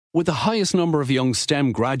With the highest number of young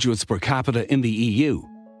STEM graduates per capita in the EU,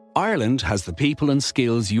 Ireland has the people and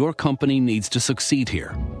skills your company needs to succeed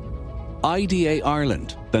here. IDA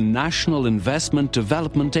Ireland, the National Investment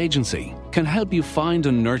Development Agency, can help you find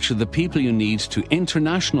and nurture the people you need to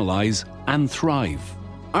internationalise and thrive.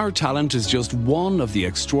 Our talent is just one of the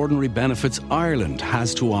extraordinary benefits Ireland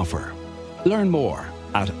has to offer. Learn more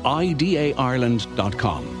at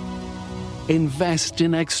idaireland.com. Invest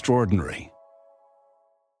in extraordinary.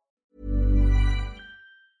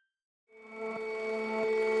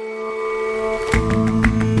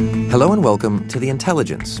 Hello and welcome to The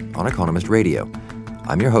Intelligence on Economist Radio.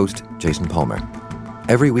 I'm your host, Jason Palmer.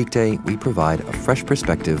 Every weekday, we provide a fresh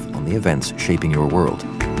perspective on the events shaping your world.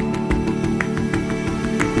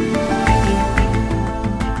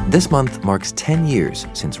 This month marks 10 years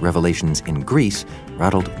since revelations in Greece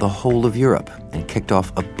rattled the whole of Europe and kicked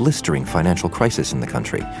off a blistering financial crisis in the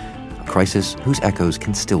country, a crisis whose echoes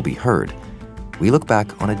can still be heard. We look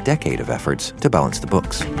back on a decade of efforts to balance the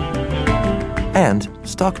books. And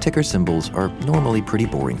stock ticker symbols are normally pretty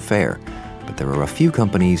boring fare, but there are a few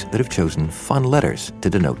companies that have chosen fun letters to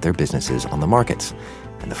denote their businesses on the markets.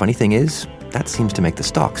 And the funny thing is, that seems to make the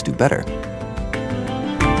stocks do better.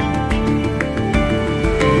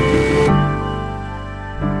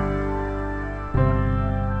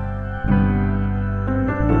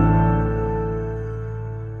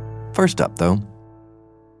 First up, though,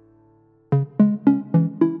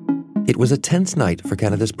 it was a tense night for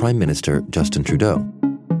Canada's Prime Minister, Justin Trudeau.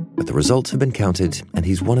 But the results have been counted, and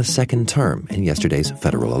he's won a second term in yesterday's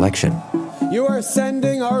federal election. You are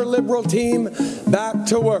sending our Liberal team back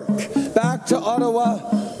to work, back to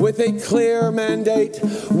Ottawa with a clear mandate.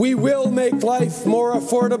 We will make life more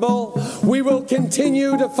affordable. We will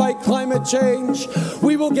continue to fight climate change.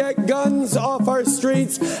 We will get guns off our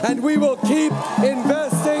streets, and we will keep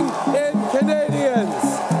investing in Canadians.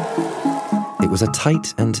 It was a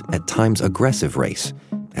tight and, at times, aggressive race,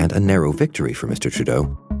 and a narrow victory for Mr. Trudeau,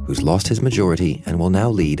 who's lost his majority and will now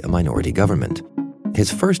lead a minority government. His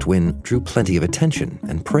first win drew plenty of attention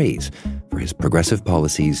and praise for his progressive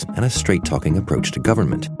policies and a straight-talking approach to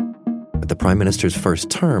government. But the Prime Minister's first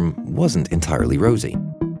term wasn't entirely rosy.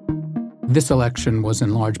 This election was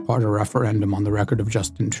in large part a referendum on the record of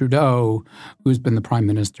Justin Trudeau, who's been the Prime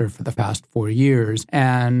Minister for the past 4 years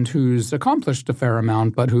and who's accomplished a fair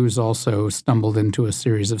amount, but who's also stumbled into a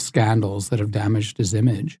series of scandals that have damaged his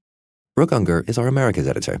image. Brooke Unger is our Americas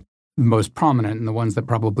editor. The most prominent and the ones that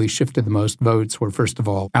probably shifted the most votes were, first of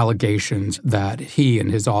all, allegations that he and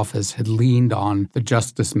his office had leaned on the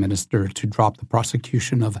justice minister to drop the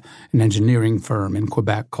prosecution of an engineering firm in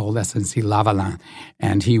Quebec called SNC-Lavalin,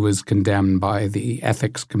 and he was condemned by the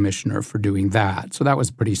ethics commissioner for doing that. So that was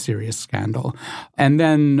a pretty serious scandal. And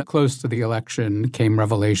then close to the election came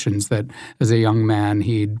revelations that as a young man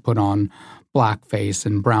he'd put on blackface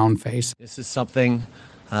and brownface. This is something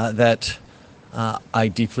that I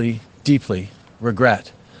deeply, deeply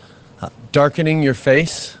regret. Darkening your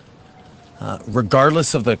face,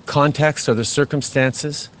 regardless of the context or the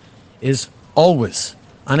circumstances, is always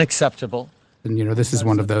unacceptable. And, this is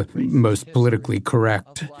one of the most politically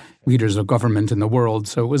correct leaders of government in the world,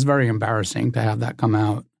 so it was very embarrassing to have that come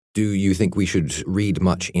out. Do you think we should read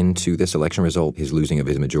much into this election result, his losing of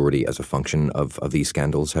his majority, as a function of these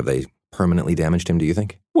scandals? Have they permanently damaged him, do you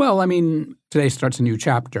think? Well, today starts a new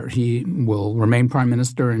chapter. He will remain Prime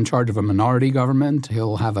Minister in charge of a minority government.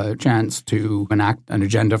 He'll have a chance to enact an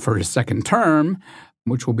agenda for his second term,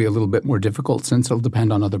 which will be a little bit more difficult since it'll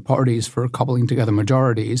depend on other parties for coupling together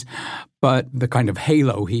majorities. But the kind of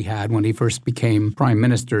halo he had when he first became Prime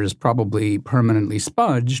Minister is probably permanently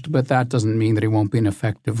spudged, but that doesn't mean that he won't be an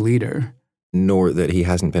effective leader. Nor that he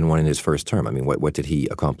hasn't been one in his first term. What did he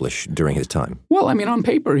accomplish during his time? Well, on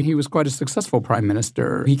paper, he was quite a successful prime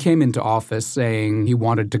minister. He came into office saying he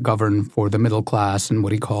wanted to govern for the middle class and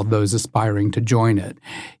what he called those aspiring to join it.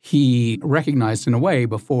 He recognized in a way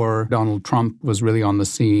before Donald Trump was really on the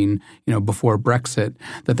scene, before Brexit,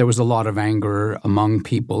 that there was a lot of anger among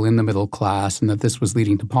people in the middle class and that this was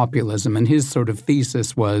leading to populism. And his sort of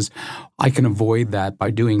thesis was, I can avoid that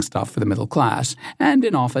by doing stuff for the middle class. And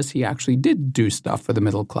in office, he actually did do stuff for the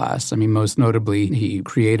middle class. Most notably, he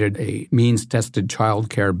created a means-tested child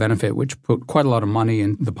care benefit, which put quite a lot of money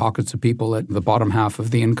in the pockets of people at the bottom half of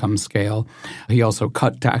the income scale. He also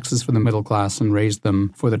cut taxes for the middle class and raised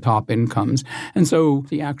them for the top incomes. And so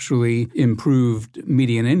he actually improved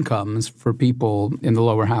median incomes for people in the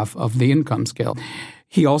lower half of the income scale.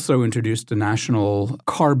 He also introduced a national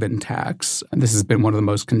carbon tax. And this has been one of the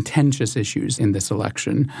most contentious issues in this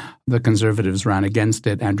election. The Conservatives ran against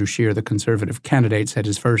it. Andrew Scheer, the Conservative candidate, said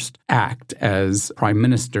his first act as Prime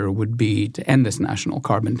Minister would be to end this national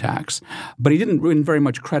carbon tax. But he didn't win very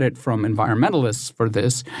much credit from environmentalists for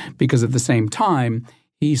this because at the same time,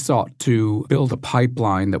 he sought to build a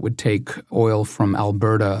pipeline that would take oil from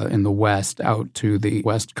Alberta in the west out to the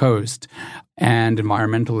west coast. And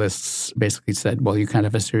environmentalists basically said, well, you can't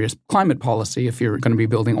have a serious climate policy if you're going to be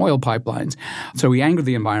building oil pipelines. So he angered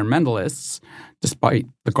the environmentalists, despite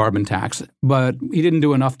the carbon tax. But he didn't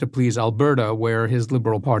do enough to please Alberta, where his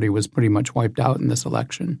Liberal Party was pretty much wiped out in this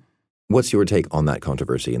election. What's your take on that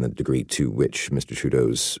controversy and the degree to which Mr.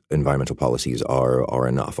 Trudeau's environmental policies are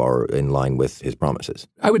in line with his promises?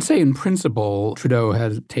 I would say in principle, Trudeau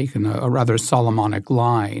has taken a rather Solomonic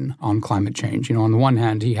line on climate change. On the one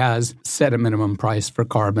hand, he has set a minimum price for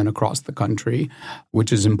carbon across the country,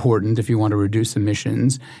 which is important if you want to reduce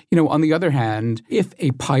emissions. On the other hand, if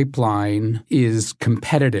a pipeline is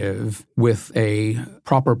competitive with a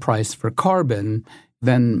proper price for carbon,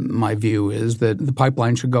 then my view is that the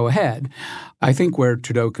pipeline should go ahead. I think where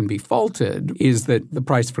Trudeau can be faulted is that the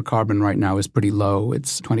price for carbon right now is pretty low.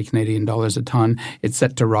 It's 20 Canadian dollars a ton. It's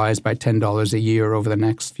set to rise by $10 a year over the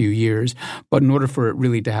next few years. But in order for it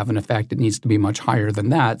really to have an effect, it needs to be much higher than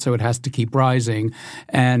that. So it has to keep rising.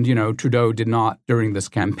 And, Trudeau did not, during this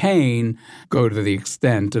campaign, go to the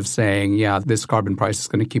extent of saying, yeah, this carbon price is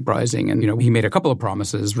going to keep rising. And, he made a couple of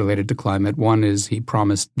promises related to climate. One is he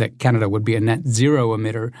promised that Canada would be a net zero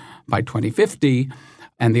emitter by 2050.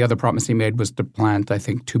 And the other promise he made was to plant, I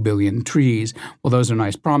think, 2 billion trees. Well, those are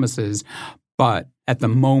nice promises. But at the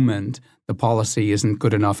moment, the policy isn't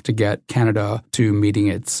good enough to get Canada to meeting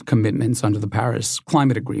its commitments under the Paris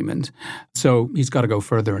Climate Agreement. So he's got to go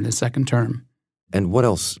further in his second term. And what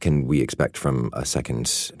else can we expect from a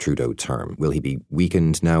second Trudeau term? Will he be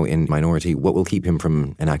weakened now in minority? What will keep him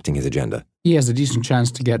from enacting his agenda? He has a decent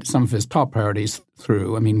chance to get some of his top priorities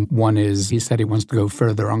through. One is he said he wants to go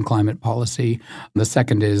further on climate policy. The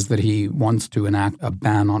second is that he wants to enact a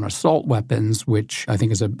ban on assault weapons, which I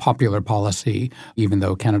think is a popular policy, even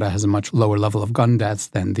though Canada has a much lower level of gun deaths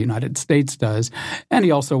than the United States does. And he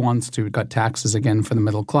also wants to cut taxes again for the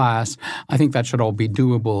middle class. I think that should all be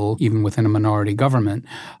doable, even within a minority government.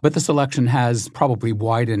 But this election has probably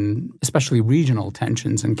widened, especially regional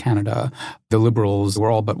tensions in Canada. The Liberals were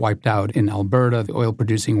all but wiped out in Alberta, the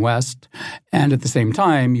oil-producing West. And at the same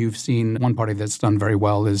time, you've seen one party that's done very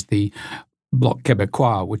well is the Bloc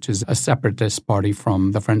Québécois, which is a separatist party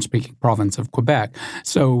from the French-speaking province of Quebec.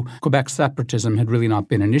 So Quebec separatism had really not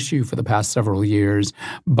been an issue for the past several years,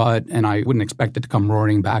 and I wouldn't expect it to come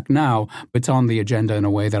roaring back now, but it's on the agenda in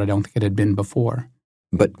a way that I don't think it had been before.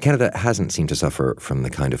 But Canada hasn't seemed to suffer from the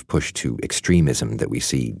kind of push to extremism that we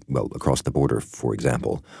see, across the border, for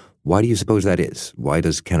example. Why do you suppose that is? Why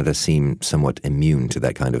does Canada seem somewhat immune to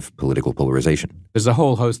that kind of political polarization? There's a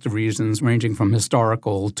whole host of reasons, ranging from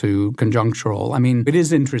historical to conjunctural. It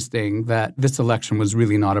is interesting that this election was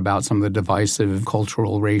really not about some of the divisive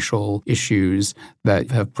cultural, racial issues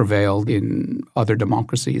that have prevailed in other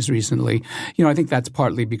democracies recently. I think that's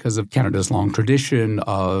partly because of Canada's long tradition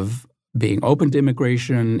of being open to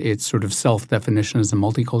immigration, its sort of self-definition as a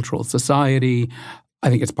multicultural society. I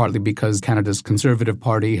think it's partly because Canada's Conservative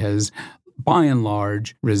Party has, by and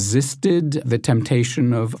large, resisted the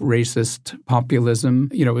temptation of racist populism.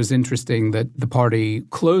 It was interesting that the party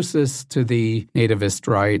closest to the nativist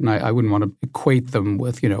right, and I wouldn't want to equate them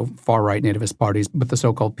with, far-right nativist parties, but the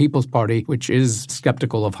so-called People's Party, which is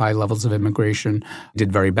skeptical of high levels of immigration,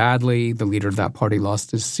 did very badly. The leader of that party lost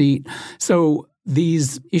his seat. So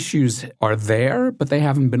these issues are there, but they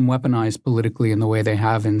haven't been weaponized politically in the way they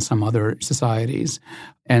have in some other societies.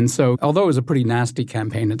 And so, although it was a pretty nasty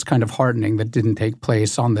campaign, it's kind of heartening that it didn't take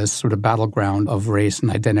place on this sort of battleground of race and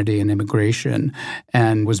identity and immigration,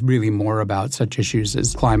 and was really more about such issues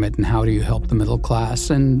as climate and how do you help the middle class.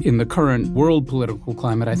 And in the current world political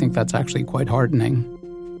climate, I think that's actually quite heartening.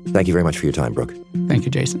 Thank you very much for your time, Brooke. Thank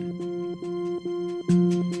you, Jason.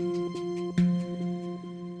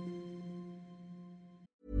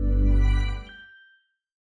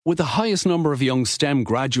 With the highest number of young STEM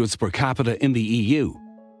graduates per capita in the EU,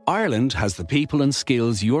 Ireland has the people and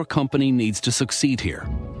skills your company needs to succeed here.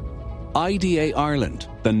 IDA Ireland,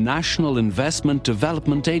 the National Investment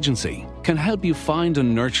Development Agency, can help you find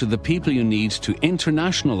and nurture the people you need to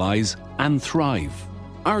internationalise and thrive.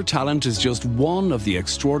 Our talent is just one of the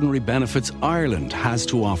extraordinary benefits Ireland has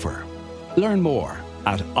to offer. Learn more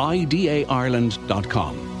at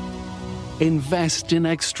idaireland.com. Invest in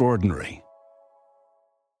extraordinary.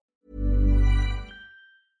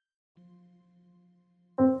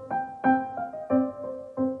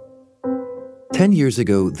 10 years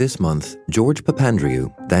ago this month, George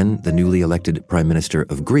Papandreou, then the newly elected Prime Minister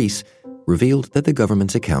of Greece, revealed that the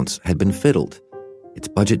government's accounts had been fiddled. Its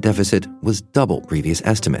budget deficit was double previous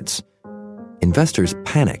estimates. Investors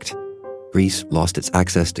panicked. Greece lost its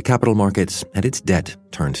access to capital markets and its debt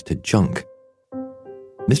turned to junk.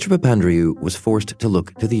 Mr. Papandreou was forced to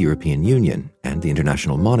look to the European Union and the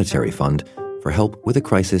International Monetary Fund for help with a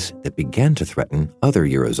crisis that began to threaten other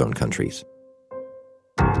Eurozone countries.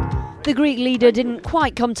 The Greek leader didn't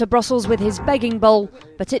quite come to Brussels with his begging bowl,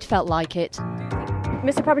 but it felt like it.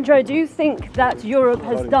 Mr. Papandreou, do you think that Europe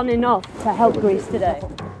has done enough to help Greece today?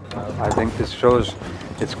 I think this shows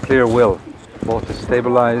its clear will, both to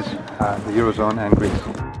stabilize the Eurozone and Greece.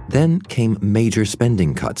 Then came major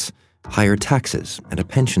spending cuts, higher taxes, and a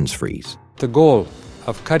pensions freeze. The goal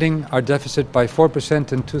of cutting our deficit by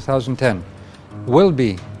 4% in 2010 will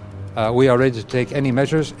be, we are ready to take any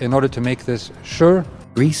measures in order to make this sure.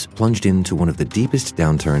 Greece plunged into one of the deepest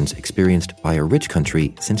downturns experienced by a rich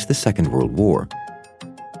country since the Second World War.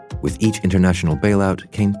 With each international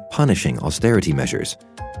bailout came punishing austerity measures.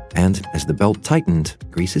 And as the belt tightened,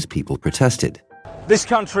 Greece's people protested. This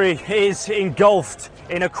country is engulfed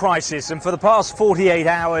in a crisis and for the past 48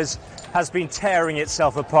 hours has been tearing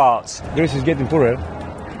itself apart. Greece is getting poorer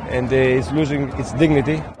and is losing its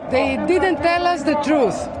dignity. They didn't tell us the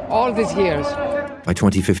truth all these years. By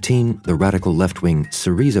 2015, the radical left-wing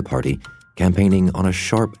Syriza party, campaigning on a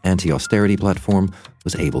sharp anti-austerity platform,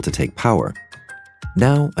 was able to take power.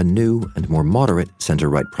 Now, a new and more moderate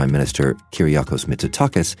centre-right Prime Minister Kyriakos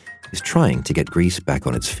Mitsotakis is trying to get Greece back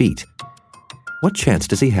on its feet. What chance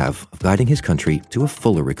does he have of guiding his country to a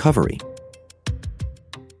fuller recovery?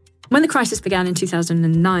 When the crisis began in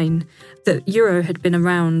 2009, the euro had been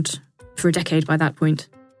around for a decade by that point.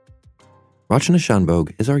 Rachana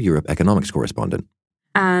Shanbhogue is our Europe economics correspondent.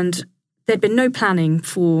 And there'd been no planning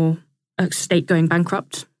for a state going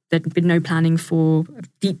bankrupt. There'd been no planning for a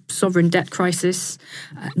deep sovereign debt crisis.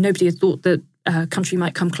 Nobody had thought that a country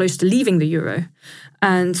might come close to leaving the euro.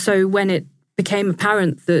 And so when it became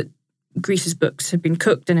apparent that Greece's books had been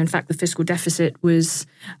cooked, and in fact the fiscal deficit was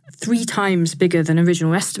 3 times bigger than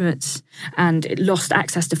original estimates, and it lost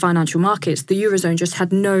access to financial markets, the Eurozone just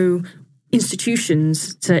had no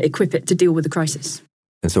institutions to equip it to deal with the crisis.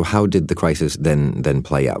 And so how did the crisis then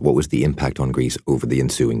play out? What was the impact on Greece over the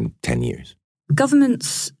ensuing 10 years?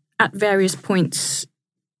 Governments at various points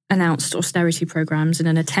announced austerity programs in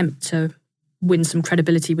an attempt to win some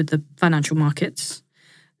credibility with the financial markets.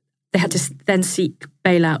 They had to then seek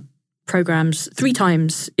bailout programs 3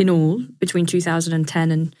 times in all between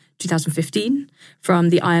 2010 and 2015 from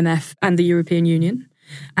the IMF and the European Union.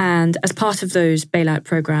 And as part of those bailout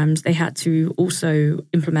programs, they had to also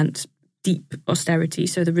implement deep austerity.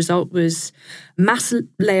 So the result was mass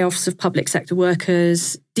layoffs of public sector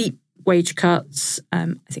workers, deep wage cuts.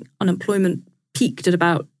 I think unemployment peaked at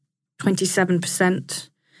about 27%.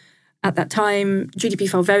 At that time, GDP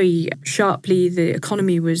fell very sharply. The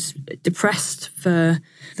economy was depressed for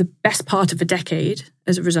the best part of a decade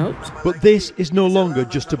as a result. But this is no longer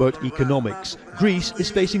just about economics. Greece is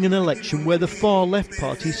facing an election where the far-left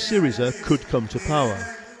party Syriza could come to power.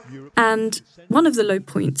 And one of the low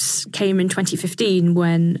points came in 2015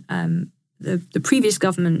 when the previous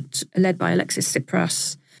government, led by Alexis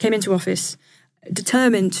Tsipras, came into office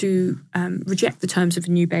determined to reject the terms of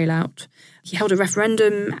a new bailout. He held a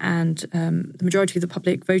referendum and the majority of the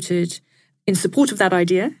public voted in support of that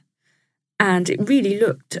idea. And it really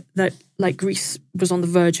looked like Greece was on the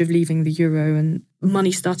verge of leaving the euro and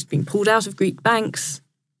money started being pulled out of Greek banks.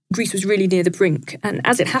 Greece was really near the brink. And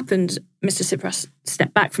as it happened, Mr. Tsipras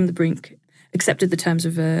stepped back from the brink, accepted the terms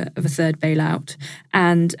of a third bailout,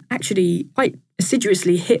 and actually quite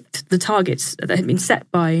assiduously hit the targets that had been set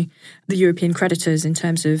by the European creditors in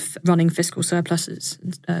terms of running fiscal surpluses,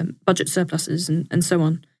 budget surpluses, and so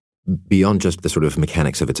on. Beyond just the sort of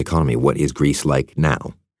mechanics of its economy, what is Greece like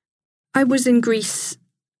now? I was in Greece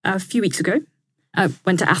a few weeks ago. I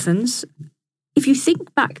went to Athens. If you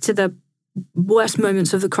think back to the worst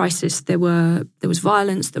moments of the crisis, there was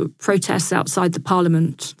violence, there were protests outside the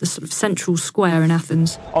parliament, the sort of central square in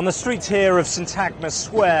Athens. On the streets here of Syntagma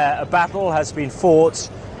Square, a battle has been fought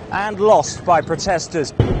and lost by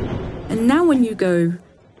protesters. And now when you go,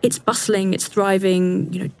 it's bustling, it's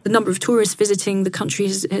thriving. You know, the number of tourists visiting the country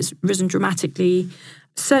has risen dramatically.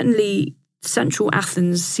 Certainly, central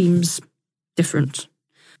Athens seems different.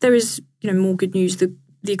 There is, more good news.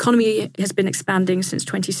 The economy has been expanding since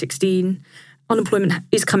 2016. Unemployment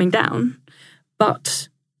is coming down, but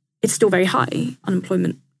it's still very high.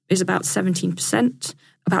 Unemployment is about 17%.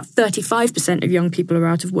 About 35% of young people are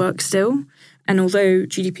out of work still. And although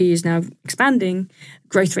GDP is now expanding,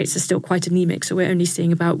 growth rates are still quite anemic. So we're only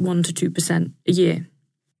seeing about 1% to 2% a year.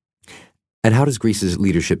 And how does Greece's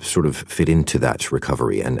leadership sort of fit into that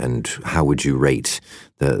recovery? And how would you rate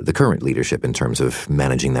the current leadership in terms of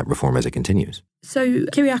managing that reform as it continues? So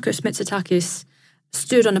Kyriakos Mitsotakis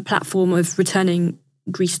stood on a platform of returning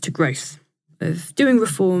Greece to growth, of doing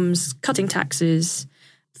reforms, cutting taxes,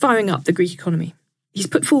 firing up the Greek economy. He's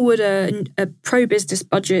put forward a pro-business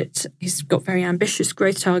budget. He's got very ambitious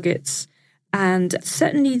growth targets. And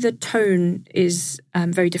certainly the tone is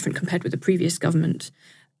very different compared with the previous government.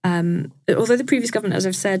 Although the previous government, as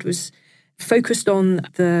I've said, was focused on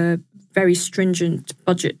the very stringent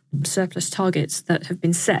budget surplus targets that have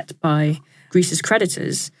been set by Greece's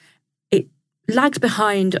creditors, it lagged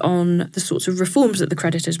behind on the sorts of reforms that the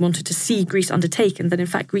creditors wanted to see Greece undertake and that, in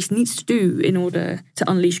fact, Greece needs to do in order to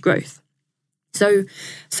unleash growth. So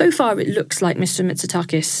far, it looks like Mr.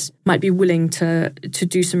 Mitsotakis might be willing to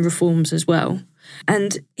do some reforms as well.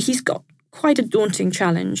 And he's got quite a daunting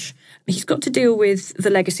challenge. He's got to deal with the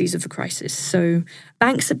legacies of the crisis. So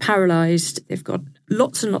banks are paralysed. They've got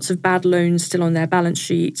lots and lots of bad loans still on their balance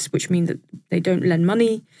sheets, which mean that they don't lend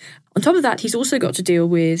money. On top of that, he's also got to deal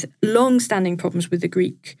with long-standing problems with the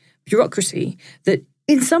Greek bureaucracy that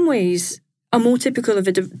in some ways are more typical of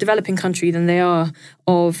a developing country than they are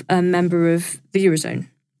of a member of the Eurozone.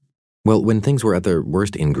 Well, when things were at their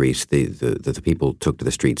worst in Greece, the people took to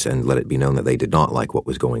the streets and let it be known that they did not like what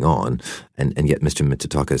was going on. And yet Mr.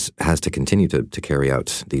 Mitsotakis has to continue to carry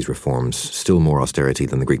out these reforms, still more austerity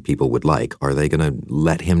than the Greek people would like. Are they going to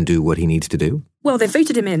let him do what he needs to do? Well, they've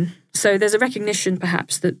voted him in. So there's a recognition,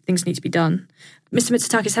 perhaps, that things need to be done. Mr.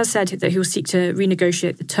 Mitsotakis has said that he will seek to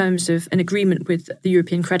renegotiate the terms of an agreement with the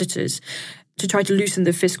European creditors to try to loosen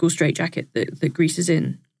the fiscal straitjacket that Greece is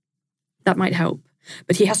in. That might help.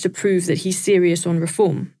 But he has to prove that he's serious on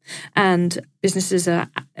reform. And businesses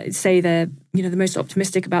say they're the most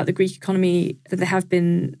optimistic about the Greek economy that they have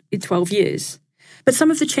been in 12 years. But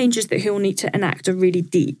some of the changes that he'll need to enact are really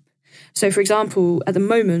deep. So, for example, at the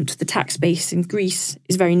moment, the tax base in Greece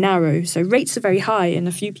is very narrow. So rates are very high and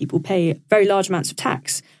a few people pay very large amounts of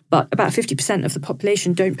tax. But about 50% of the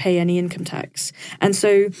population don't pay any income tax. And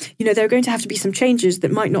so, there are going to have to be some changes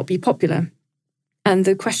that might not be popular. And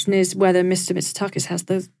the question is whether Mr. Mitsotakis has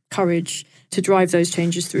the courage to drive those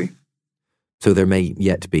changes through. So there may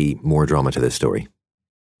yet be more drama to this story.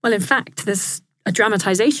 Well, in fact, there's a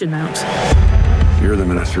dramatisation mount. You're the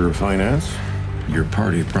Minister of Finance. Your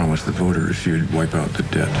party promised the voters you'd wipe out the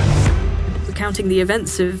debt. Recounting the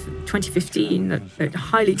events of 2015, a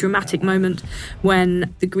highly dramatic moment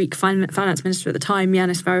when the Greek finance minister at the time,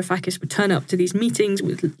 Yanis Varoufakis, would turn up to these meetings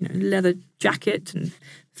with leather jacket and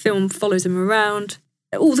film follows him around.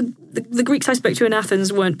 All the Greeks I spoke to in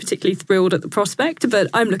Athens weren't particularly thrilled at the prospect, but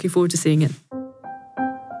I'm looking forward to seeing it.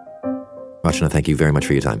 Rachana, thank you very much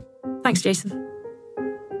for your time. Thanks, Jason.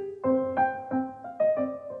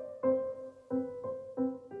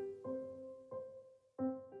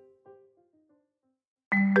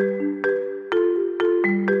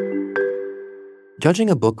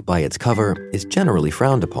 Judging a book by its cover is generally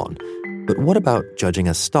frowned upon. But what about judging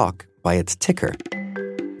a stock by its ticker?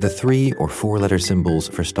 The 3 or 4-letter symbols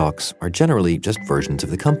for stocks are generally just versions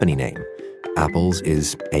of the company name. Apple's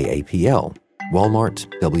is AAPL, Walmart,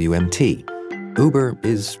 WMT. Uber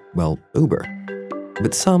is, Uber.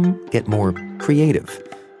 But some get more creative,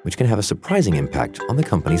 which can have a surprising impact on the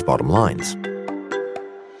company's bottom lines.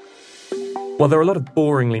 Well, there are a lot of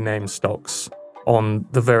boringly named stocks on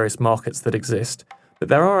the various markets that exist, but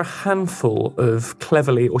there are a handful of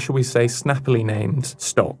cleverly, or shall we say snappily named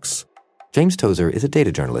stocks. James Tozer is a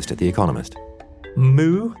data journalist at The Economist.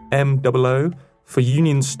 Moo, MOO, for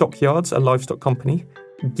Union Stockyards, a livestock company.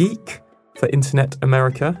 Geek, for Internet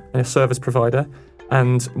America, a service provider.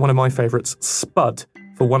 And one of my favourites, Spud,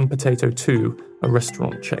 for One Potato 2, a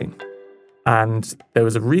restaurant chain. And there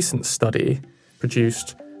was a recent study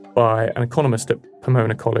produced by an economist at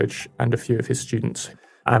Pomona College and a few of his students.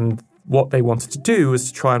 And what they wanted to do was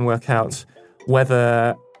to try and work out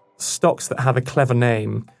whether stocks that have a clever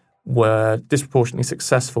name were disproportionately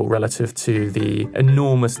successful relative to the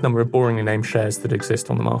enormous number of boringly named shares that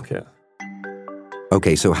exist on the market.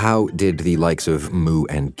 Okay, so how did the likes of Moo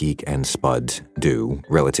and Geek and Spud do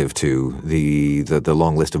relative to the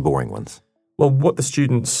long list of boring ones? Well, what the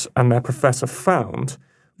students and their professor found,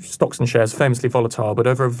 stocks and shares famously volatile, but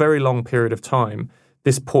over a very long period of time,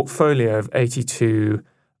 this portfolio of 82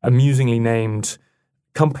 amusingly named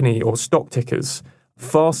company or stock tickers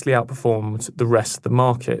vastly outperformed the rest of the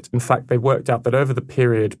market. In fact, they worked out that over the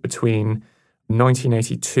period between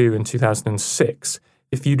 1982 and 2006,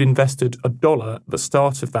 if you'd invested $1 at the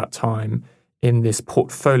start of that time in this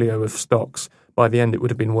portfolio of stocks, by the end it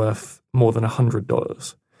would have been worth more than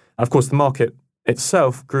 $100. Of course, the market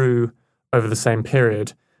itself grew over the same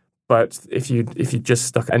period, but if you just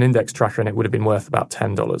stuck an index tracker in, it would have been worth about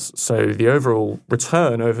 $10. So the overall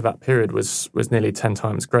return over that period was nearly 10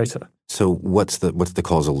 times greater. So what's the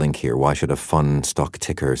causal link here? Why should a fun stock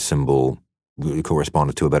ticker symbol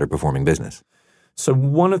correspond to a better performing business? So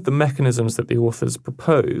one of the mechanisms that the authors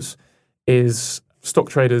propose is stock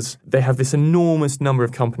traders, they have this enormous number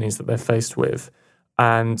of companies that they're faced with,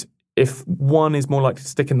 and if one is more likely to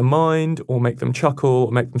stick in the mind or make them chuckle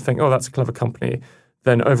or make them think, oh, that's a clever company,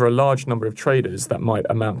 then over a large number of traders, that might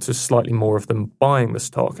amount to slightly more of them buying the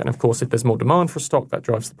stock. And of course, if there's more demand for a stock, that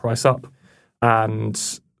drives the price up. And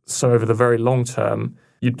so over the very long term,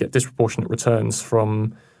 you'd get disproportionate returns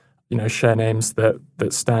from, share names that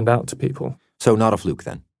stand out to people. So not a fluke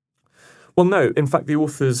then? Well, no. In fact, the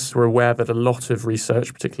authors were aware that a lot of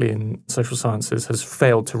research, particularly in social sciences, has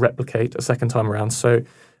failed to replicate a second time around. So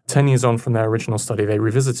 10 years on from their original study, they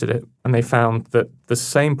revisited it and they found that the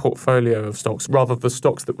same portfolio of stocks, rather the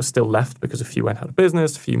stocks that were still left because a few went out of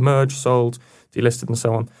business, a few merged, sold, delisted and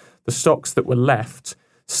so on, the stocks that were left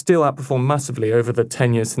still outperformed massively over the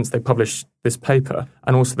 10 years since they published this paper.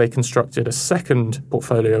 And also they constructed a second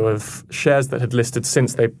portfolio of shares that had listed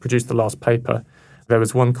since they produced the last paper. There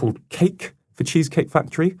was one called Cake for Cheesecake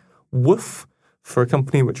Factory, Woof for a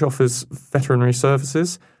company which offers veterinary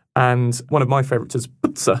services, and one of my favourites is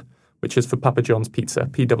Pizza, which is for Papa John's Pizza,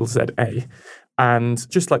 PZZA. And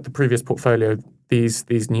just like the previous portfolio,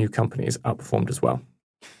 these new companies outperformed as well.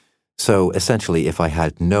 So essentially, if I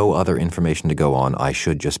had no other information to go on, I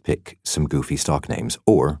should just pick some goofy stock names.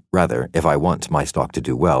 Or rather, if I want my stock to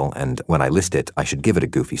do well, and when I list it, I should give it a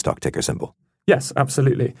goofy stock ticker symbol. Yes,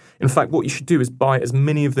 absolutely. In fact, what you should do is buy as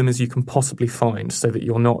many of them as you can possibly find so that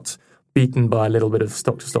you're not beaten by a little bit of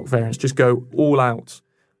stock-to-stock variance. Just go all out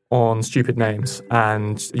on stupid names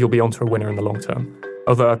and you'll be onto a winner in the long term.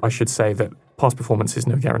 Although I should say that past performance is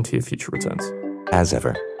no guarantee of future returns. As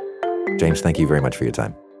ever. James, thank you very much for your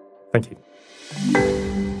time. Thank you.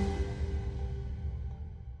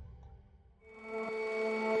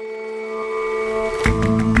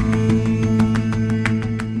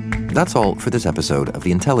 That's all for this episode of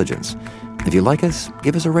The Intelligence. If you like us,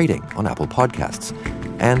 give us a rating on Apple Podcasts.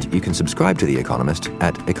 And you can subscribe to The Economist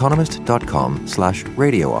at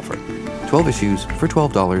economist.com/radio offer. 12 issues for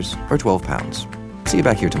 $12 or £12. See you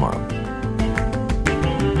back here tomorrow.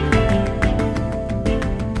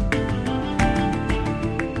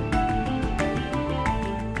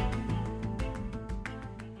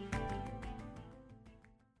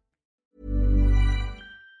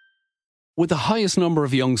 With the highest number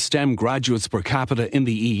of young STEM graduates per capita in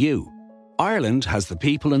the EU, Ireland has the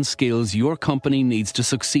people and skills your company needs to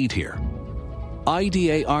succeed here.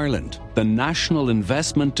 IDA Ireland, the National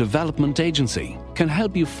Investment Development Agency, can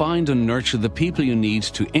help you find and nurture the people you need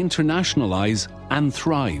to internationalise and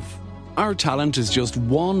thrive. Our talent is just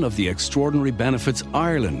one of the extraordinary benefits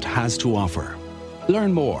Ireland has to offer.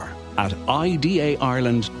 Learn more at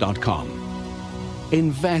idaireland.com.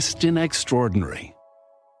 Invest in extraordinary.